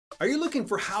Are you looking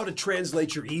for how to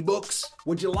translate your ebooks?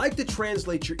 Would you like to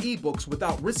translate your ebooks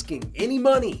without risking any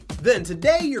money? Then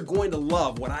today you're going to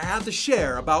love what I have to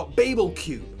share about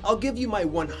Babelcube. I'll give you my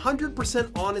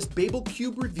 100% honest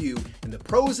Babelcube review and the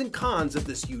pros and cons of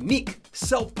this unique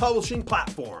self-publishing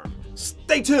platform.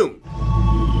 Stay tuned!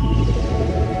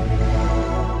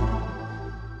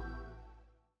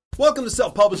 Welcome to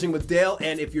Self-Publishing with Dale,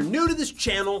 and if you're new to this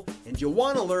channel and you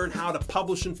want to learn how to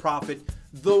publish and profit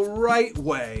the right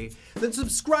way, then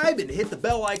subscribe and hit the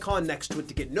bell icon next to it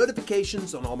to get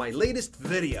notifications on all my latest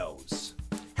videos.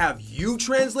 Have you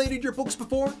translated your books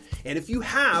before? And if you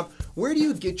have, where do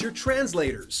you get your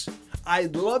translators?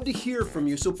 I'd love to hear from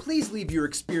you, so please leave your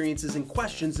experiences and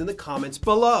questions in the comments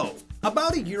below.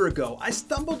 About a year ago, I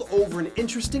stumbled over an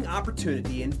interesting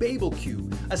opportunity in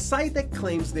Babelcube, a site that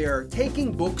claims they are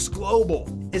taking books global.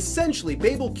 Essentially,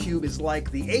 Babelcube is like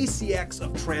the ACX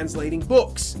of translating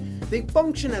books. They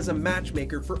function as a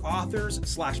matchmaker for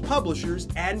authors/publishers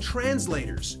and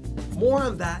translators. More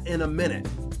on that in a minute.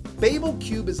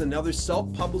 Babelcube is another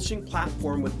self-publishing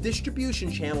platform with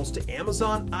distribution channels to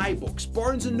Amazon, iBooks,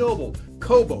 Barnes & Noble,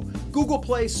 Kobo, Google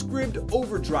Play, Scribd,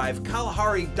 Overdrive,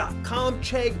 Kalahari.com,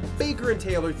 Chegg, Baker &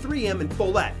 Taylor, 3M, and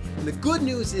Follett. And the good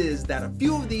news is that a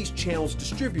few of these channels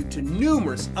distribute to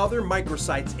numerous other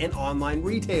microsites and online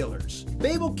retailers.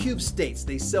 Babelcube states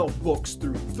they sell books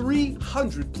through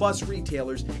 300 plus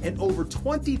retailers and over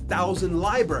 20,000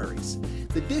 libraries.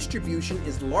 The distribution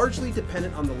is largely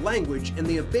dependent on the language, and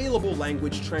the available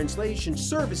language translation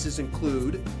services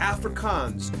include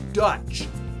Afrikaans, Dutch,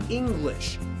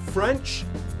 English, French,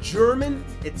 German,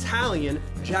 Italian,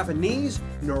 Japanese,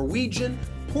 Norwegian,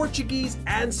 Portuguese,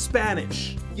 and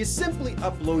Spanish. You simply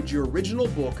upload your original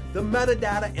book, the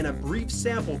metadata, and a brief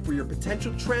sample for your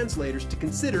potential translators to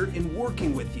consider in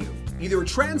working with you. Either a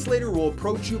translator will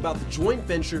approach you about the joint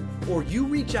venture, or you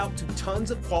reach out to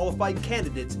tons of qualified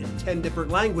candidates in 10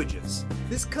 different languages.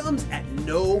 This comes at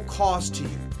no cost to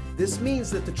you. This means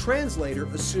that the translator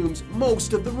assumes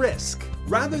most of the risk.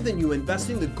 Rather than you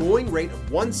investing the going rate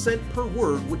of 1 cent per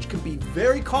word, which can be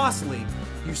very costly,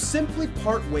 you simply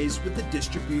part ways with the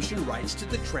distribution rights to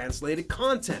the translated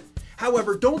content.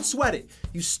 However, don't sweat it.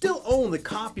 You still own the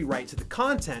copyright to the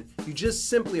content, you just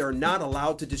simply are not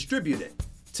allowed to distribute it.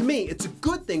 To me, it's a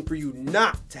good thing for you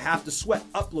not to have to sweat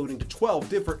uploading to 12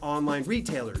 different online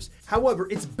retailers. However,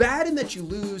 it's bad in that you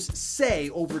lose say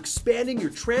over expanding your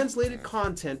translated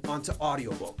content onto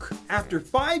audiobook. After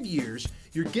 5 years,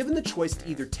 you're given the choice to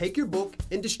either take your book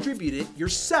and distribute it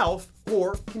yourself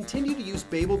or continue to use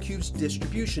Babelcube's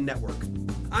distribution network.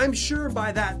 I'm sure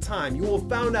by that time you will have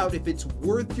found out if it's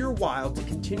worth your while to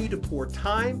continue to pour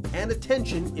time and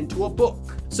attention into a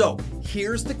book. So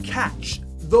here's the catch.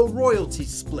 The royalty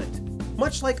split.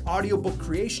 Much like Audiobook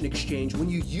Creation Exchange, when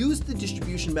you use the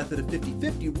distribution method of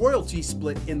 50/50 royalty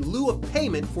split in lieu of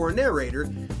payment for a narrator,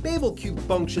 Babelcube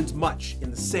functions much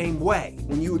in the same way.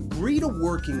 When you agree to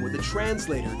working with a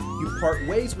translator, you part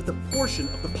ways with a portion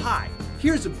of the pie.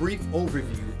 Here's a brief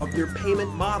overview of their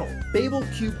payment model.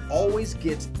 Babelcube always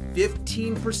gets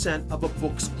 15% of a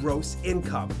book's gross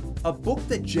income. A book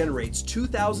that generates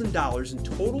 $2,000 in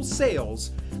total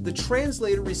sales, the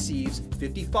translator receives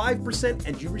 55%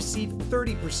 and you receive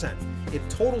 30%. If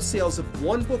total sales of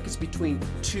one book is between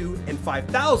 $2,000 and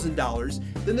 $5,000,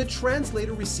 then the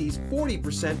translator receives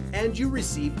 40% and you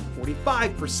receive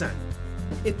 45%.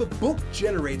 If a book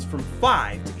generates from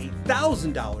 $5,000 to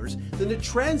 $8,000, then the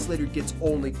translator gets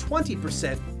only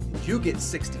 20% and you get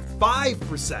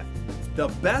 65%. The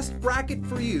best bracket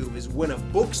for you is when a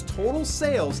book's total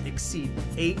sales exceed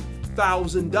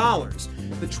 $8,000.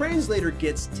 The translator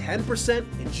gets 10%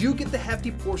 and you get the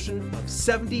hefty portion of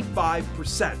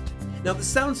 75%. Now this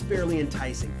sounds fairly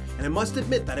enticing, and I must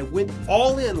admit that I went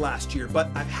all in last year, but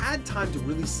I've had time to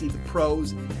really see the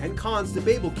pros and cons to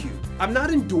Babelcube. I'm not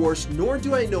endorsed, nor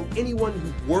do I know anyone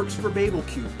who works for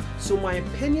Babelcube, so my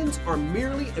opinions are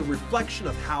merely a reflection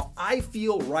of how I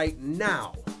feel right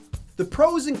now. The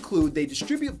pros include they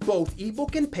distribute both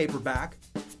ebook and paperback,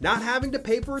 not having to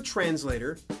pay for a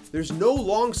translator, there's no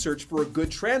long search for a good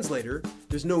translator,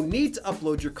 there's no need to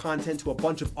upload your content to a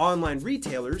bunch of online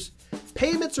retailers,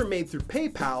 payments are made through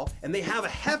PayPal, and they have a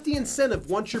hefty incentive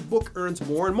once your book earns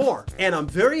more and more. And I'm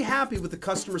very happy with the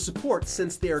customer support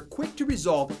since they are quick to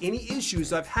resolve any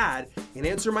issues I've had and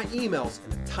answer my emails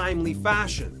in a timely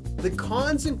fashion. The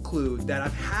cons include that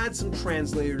I've had some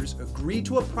translators agree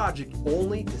to a project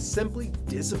only to simply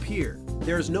disappear.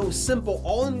 There is no simple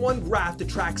all-in-one graph to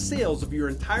track sales of your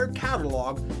entire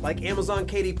catalog like Amazon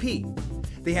KDP.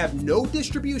 They have no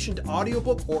distribution to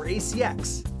audiobook or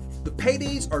ACX. The The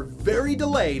paydays are very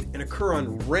delayed and occur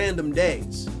on random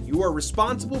days. You are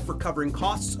responsible for covering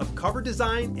costs of cover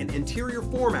design and interior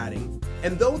formatting,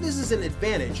 and though this is an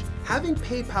advantage, having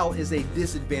PayPal is a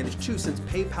disadvantage too, since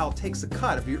PayPal takes a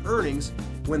cut of your earnings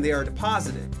when they are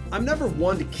deposited. I'm never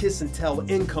one to kiss and tell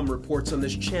income reports on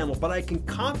this channel, but I can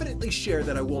confidently share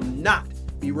that I will not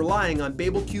be relying on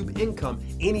Babelcube income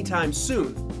anytime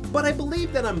soon. But I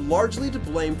believe that I'm largely to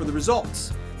blame for the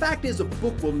results. Fact is, a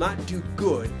book will not do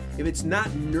good if it's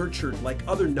not nurtured like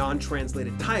other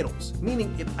non-translated titles.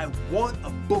 Meaning, if I want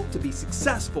a book to be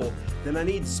successful, then I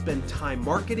need to spend time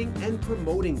marketing and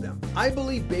promoting them. I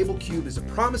believe Babelcube is a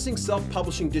promising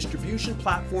self-publishing distribution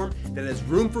platform that has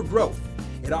room for growth.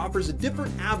 It offers a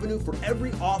different avenue for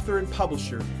every author and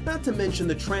publisher, not to mention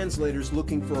the translators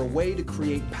looking for a way to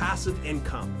create passive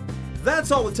income.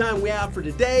 That's all the time we have for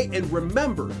today, and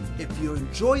remember, if you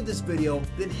enjoyed this video,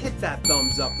 then hit that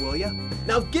thumbs up, will ya?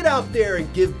 Now get out there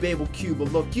and give Babelcube a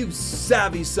look, you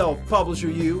savvy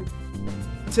self-publisher you.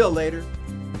 Till later,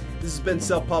 this has been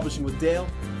Self-Publishing with Dale,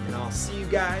 and I'll see you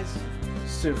guys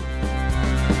soon.